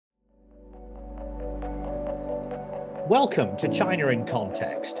Welcome to China in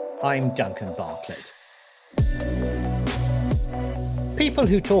Context. I'm Duncan Bartlett. People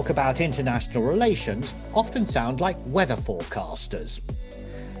who talk about international relations often sound like weather forecasters.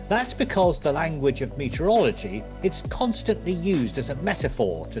 That's because the language of meteorology is constantly used as a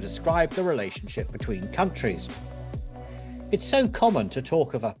metaphor to describe the relationship between countries. It's so common to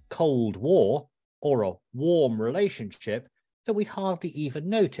talk of a Cold War or a warm relationship that we hardly even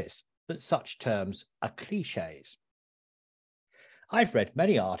notice that such terms are cliches. I've read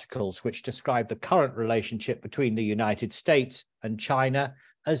many articles which describe the current relationship between the United States and China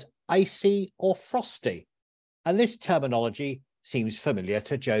as icy or frosty, and this terminology seems familiar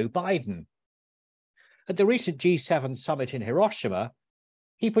to Joe Biden. At the recent G7 summit in Hiroshima,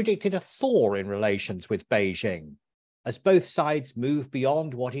 he predicted a thaw in relations with Beijing, as both sides move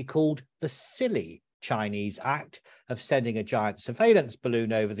beyond what he called the silly Chinese act of sending a giant surveillance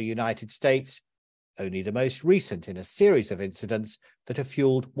balloon over the United States, only the most recent in a series of incidents that have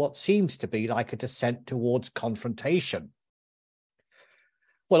fueled what seems to be like a descent towards confrontation.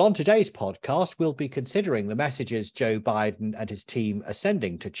 Well, on today's podcast, we'll be considering the messages Joe Biden and his team are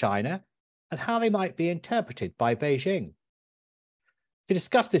sending to China and how they might be interpreted by Beijing. To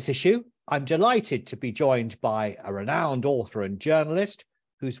discuss this issue, I'm delighted to be joined by a renowned author and journalist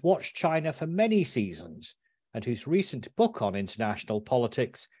who's watched China for many seasons and whose recent book on international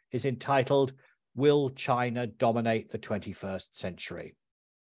politics is entitled Will China Dominate the 21st Century?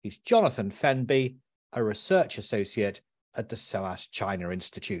 He's Jonathan Fenby, a research associate at the SOAS China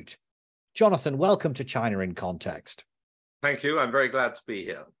Institute. Jonathan, welcome to China in Context. Thank you. I'm very glad to be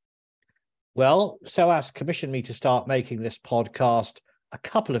here. Well, SOAS commissioned me to start making this podcast a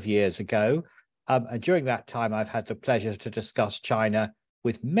couple of years ago. And during that time, I've had the pleasure to discuss China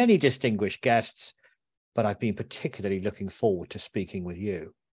with many distinguished guests, but I've been particularly looking forward to speaking with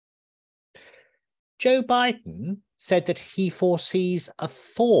you. Joe Biden said that he foresees a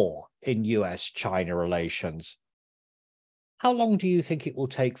thaw in US-China relations. How long do you think it will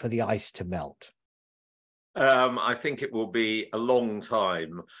take for the ice to melt? I think it will be a long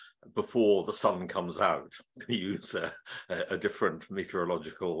time before the sun comes out, to use a different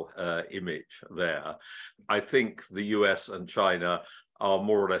meteorological image there. I think the US and China are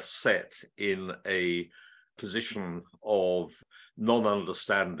more or less set in a position of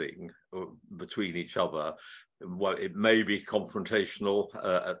non-understanding between each other. Well, it may be confrontational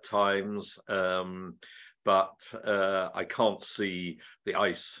at times, but I can't see the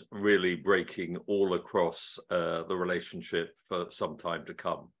ice really breaking all across the relationship for some time to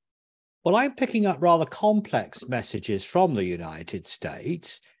come. Well, I'm picking up rather complex messages from the United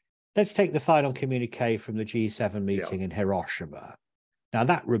States. Let's take the final communique from the G7 meeting in Hiroshima. Now,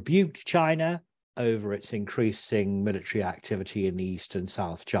 that rebuked China over its increasing military activity in the East and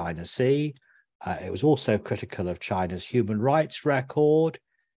South China Sea. It was also critical of China's human rights record.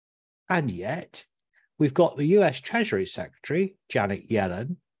 And yet, we've got the US Treasury Secretary, Janet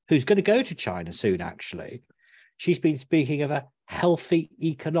Yellen, who's going to go to China soon, actually. She's been speaking of a healthy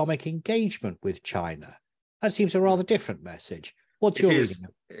economic engagement with China. That seems a rather different message. What's your reading?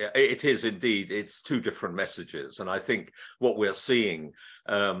 It is indeed. It's two different messages. And I think what we're seeing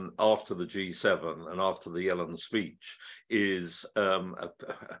after the G7 and after the Yellen speech is an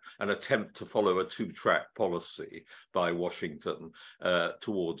attempt to follow a two-track policy by Washington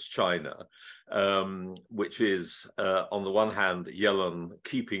towards China, which is, on the one hand, Yellen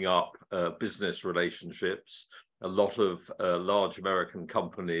keeping up business relationships. A lot of large American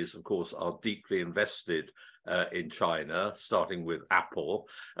companies, of course, are deeply invested in China, starting with Apple,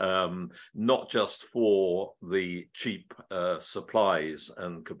 not just for the cheap supplies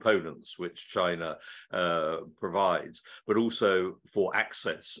and components which China provides, but also for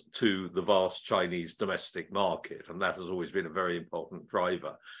access to the vast Chinese domestic market. And that has always been a very important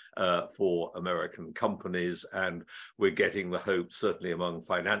driver for American companies. And we're getting the hope, certainly among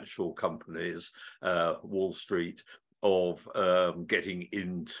financial companies, Wall Street, of getting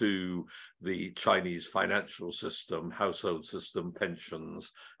into the Chinese financial system, household system,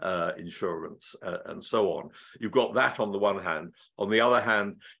 pensions, insurance, and so on. You've got that on the one hand. On the other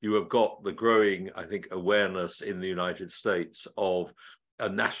hand, you have got the growing, I think, awareness in the United States of a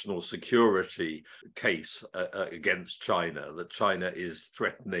national security case against China, that China is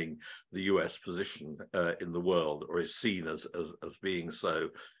threatening the US position in the world, or is seen as being so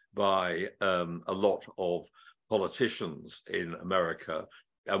by a lot of politicians in America.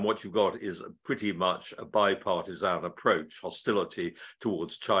 And what you've got is pretty much a bipartisan approach, hostility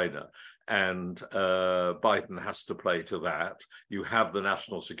towards China. and Biden has to play to that. You have the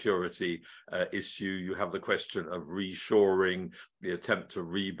national security issue. You have the question of reshoring, the attempt to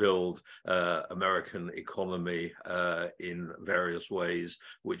rebuild American economy in various ways,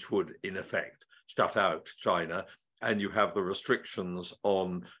 which would, in effect, shut out China. And you have the restrictions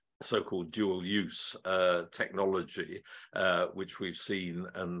on so-called dual-use technology, which we've seen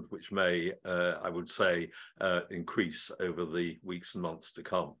and which may, I would say, increase over the weeks and months to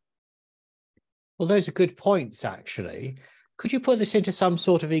come. Well, those are good points, actually. Could you put this into some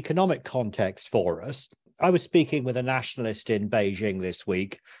sort of economic context for us? I was speaking with a nationalist in Beijing this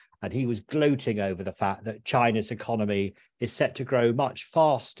week, and he was gloating over the fact that China's economy is set to grow much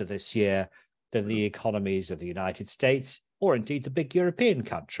faster this year than the economies of the United States, or indeed the big European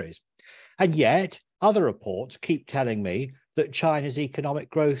countries. And yet, other reports keep telling me that China's economic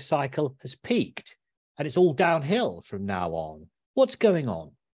growth cycle has peaked, and it's all downhill from now on. What's going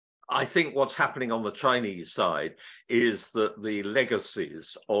on? I think what's happening on the Chinese side is that the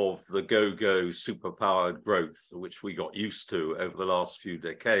legacies of the go-go superpowered growth, which we got used to over the last few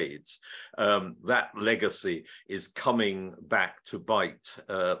decades, that legacy is coming back to bite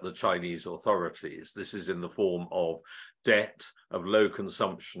the Chinese authorities. This is in the form of debt, of low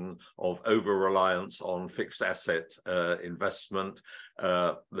consumption, of over-reliance on fixed asset investment,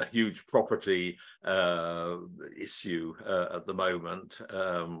 the huge property issue at the moment,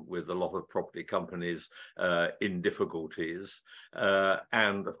 with a lot of property companies in difficulties,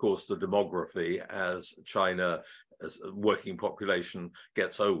 and of course the demography as China as a working population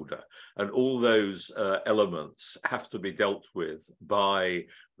gets older. And all those elements have to be dealt with by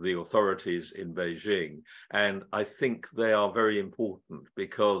the authorities in Beijing. And I think they are very important,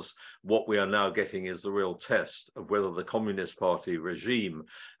 because what we are now getting is the real test of whether the Communist Party regime,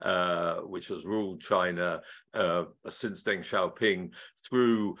 which has ruled China since Deng Xiaoping,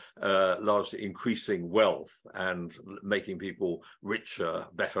 through largely increasing wealth and making people richer,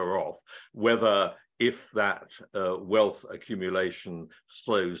 better off, whether if that wealth accumulation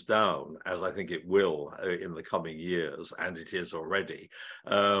slows down, as I think it will in the coming years, and it is already,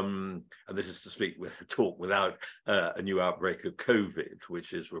 and this is to talk without a new outbreak of COVID,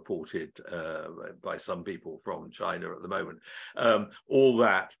 which is reported by some people from China at the moment, all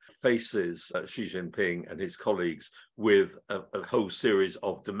that faces Xi Jinping and his colleagues with a whole series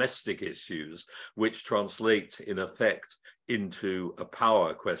of domestic issues, which translate in effect into a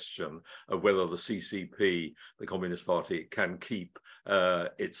power question of whether the CCP, the Communist Party, can keep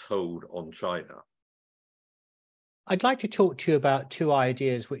its hold on China. I'd like to talk to you about two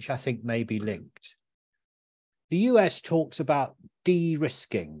ideas which I think may be linked. The US talks about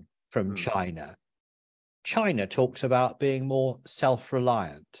de-risking from China. China talks about being more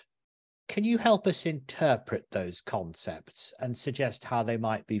self-reliant. Can you help us interpret those concepts and suggest how they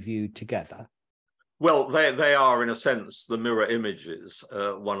might be viewed together? Well, they are, in a sense, the mirror images,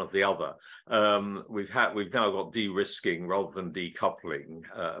 one of the other. We've now got de-risking rather than decoupling,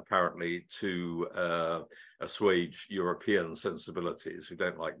 apparently, to assuage European sensibilities who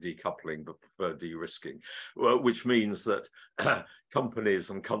don't like decoupling but prefer de-risking, which means that companies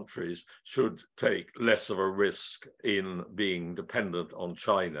and countries should take less of a risk in being dependent on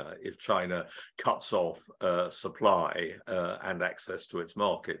China if China cuts off supply and access to its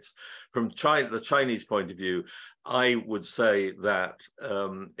markets. From the Chinese point of view, I would say that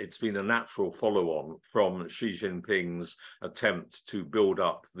it's been a natural follow-on from Xi Jinping's attempt to build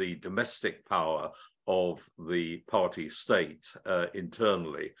up the domestic power of the party state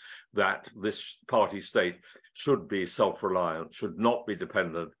internally, that this party state should be self-reliant, should not be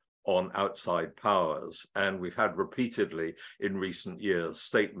dependent on outside powers. And we've had repeatedly in recent years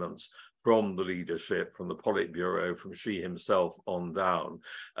statements from the leadership, from the Politburo, from Xi himself on down,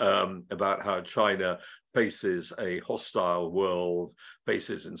 about how China faces a hostile world,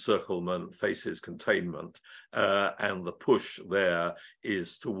 faces encirclement, faces containment, and the push there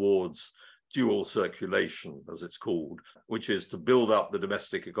is towards dual circulation, as it's called, which is to build up the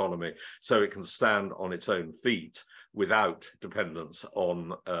domestic economy so it can stand on its own feet without dependence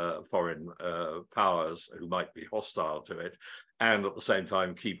on foreign powers who might be hostile to it, and at the same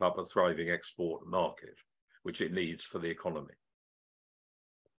time keep up a thriving export market, which it needs for the economy.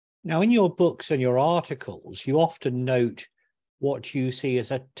 Now, in your books and your articles, you often note what you see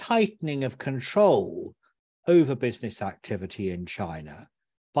as a tightening of control over business activity in China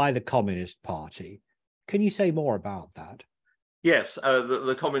by the Communist Party. Can you say more about that? Yes,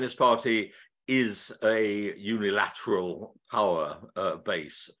 the Communist Party is a unilateral power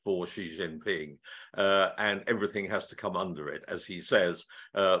base for Xi Jinping, and everything has to come under it. As he says,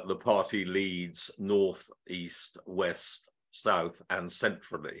 the party leads north, east, west, south, and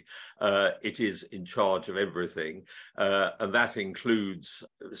centrally. It is in charge of everything, and that includes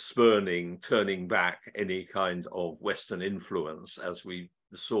spurning, turning back any kind of Western influence, as we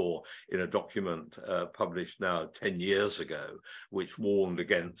saw in a document published now 10 years ago, which warned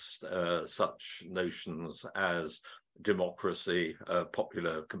against such notions as democracy,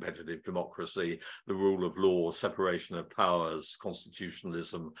 popular competitive democracy, the rule of law, separation of powers,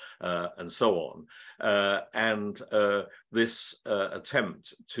 constitutionalism, and so on. And this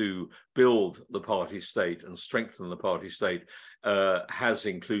attempt to build the party state and strengthen the party state has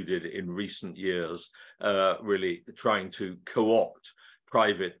included in recent years really trying to co-opt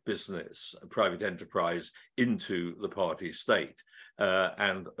private business, private enterprise into the party state.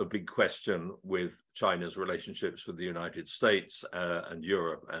 And a big question with China's relationships with the United States and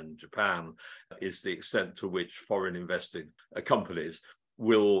Europe and Japan is the extent to which foreign invested companies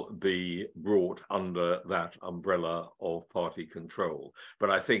will be brought under that umbrella of party control. But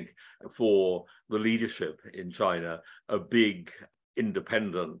I think for the leadership in China, a big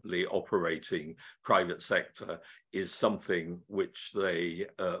independently operating private sector is something which they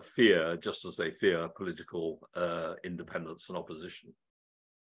fear, just as they fear political independence and opposition.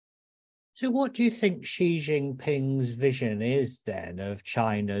 So what do you think Xi Jinping's vision is then of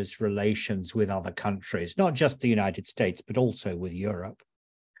China's relations with other countries, not just the United States, but also with Europe?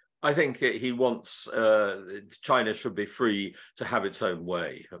 I think he wants China should be free to have its own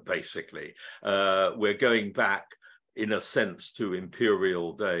way, basically. We're going back in a sense to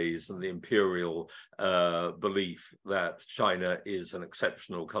imperial days and the imperial belief that China is an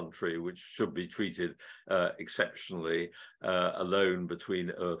exceptional country which should be treated exceptionally, alone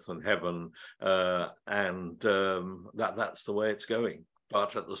between earth and heaven, and that's the way it's going.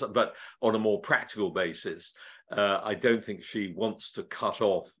 But on a more practical basis, I don't think Xi wants to cut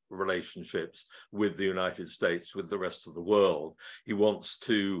off relationships with the United States, with the rest of the world. He wants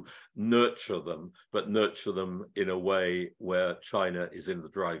to nurture them, but nurture them in a way where China is in the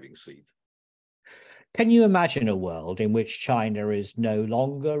driving seat. Can you imagine a world in which China is no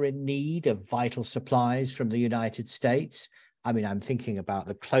longer in need of vital supplies from the United States? I mean, I'm thinking about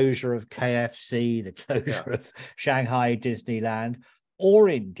the closure of KFC, the closure of Shanghai Disneyland, or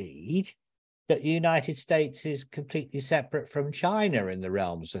indeed that the United States is completely separate from China in the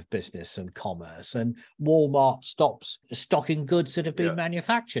realms of business and commerce, and Walmart stops stocking goods that have been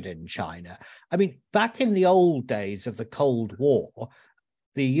manufactured in China. I mean, back in the old days of the Cold War,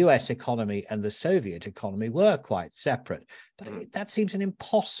 the US economy and the Soviet economy were quite separate, but that seems an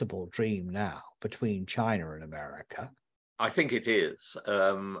impossible dream now between China and America. I think it is.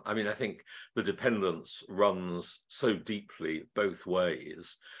 I mean, I think the dependence runs so deeply both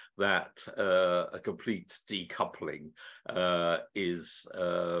ways that a complete decoupling is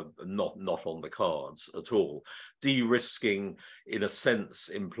not on the cards at all. De-risking, in a sense,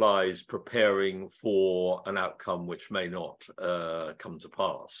 implies preparing for an outcome which may not come to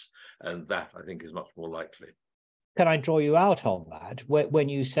pass, and that, I think, is much more likely. Can I draw you out on that? When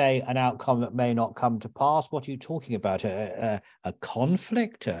you say an outcome that may not come to pass, what are you talking about? A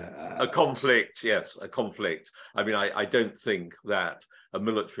conflict? A conflict, yes, a conflict. I mean, I don't think that a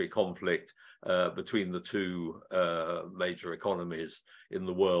military conflict between the two major economies in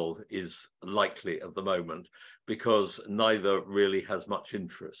the world is likely at the moment, because neither really has much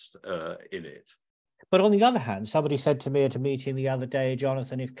interest in it. But on the other hand, somebody said to me at a meeting the other day,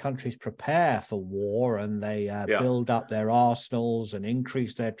 Jonathan, if countries prepare for war and they build up their arsenals and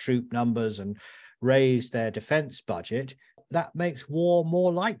increase their troop numbers and raise their defense budget, that makes war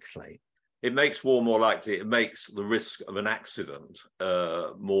more likely. It makes war more likely. It makes the risk of an accident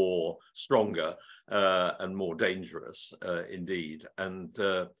more stronger and more dangerous indeed. And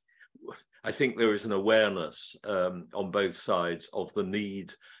I think there is an awareness on both sides of the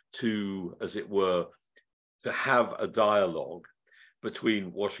need to, as it were, to have a dialogue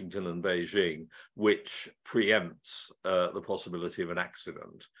between Washington and Beijing, which preempts the possibility of an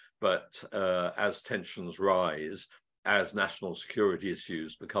accident. But as tensions rise, as national security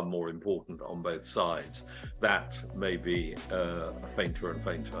issues become more important on both sides, that may be a fainter and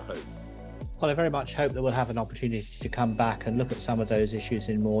fainter hope. Well, I very much hope that we'll have an opportunity to come back and look at some of those issues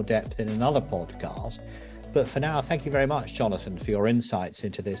in more depth in another podcast. But for now, thank you very much, Jonathan, for your insights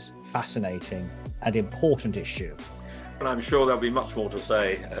into this fascinating and important issue. And I'm sure there'll be much more to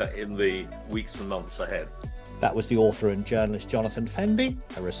say in the weeks and months ahead. That was the author and journalist Jonathan Fenby,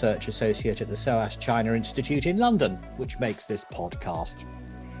 a research associate at the SOAS China Institute in London, which makes this podcast.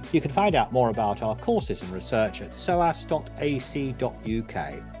 You can find out more about our courses and research at soas.ac.uk.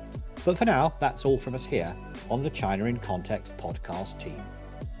 But for now, that's all from us here on the China in Context podcast team.